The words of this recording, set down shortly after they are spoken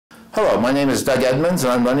Hello, my name is Doug Edmonds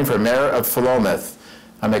and I'm running for mayor of Philomath.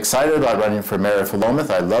 I'm excited about running for mayor of Philomath.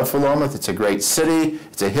 I love Philomath. It's a great city.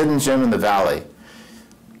 It's a hidden gem in the valley.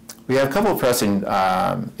 We have a couple of pressing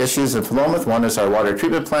issues in Philomath. One is our water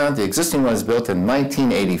treatment plant. The existing one was built in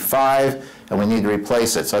 1985 and we need to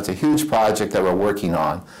replace it. So it's a huge project that we're working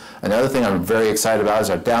on. Another thing I'm very excited about is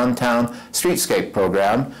our downtown streetscape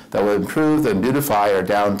program that will improve and beautify our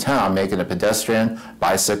downtown, making it pedestrian,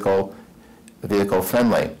 bicycle, vehicle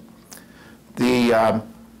friendly. The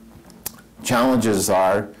challenges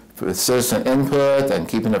are with citizen input and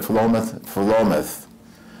keeping it Philomath.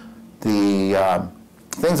 The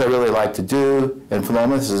things I really like to do in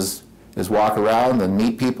Philomath is walk around and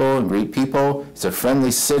meet people and greet people. It's a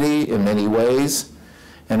friendly city in many ways.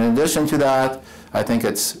 And in addition to that, I think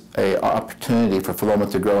it's an opportunity for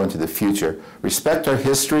Philomath to grow into the future. Respect our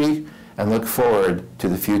history and look forward to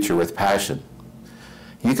the future with passion.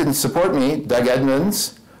 You can support me, Doug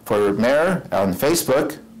Edmonds, for mayor on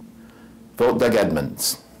Facebook. Vote Doug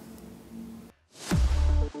Edmonds.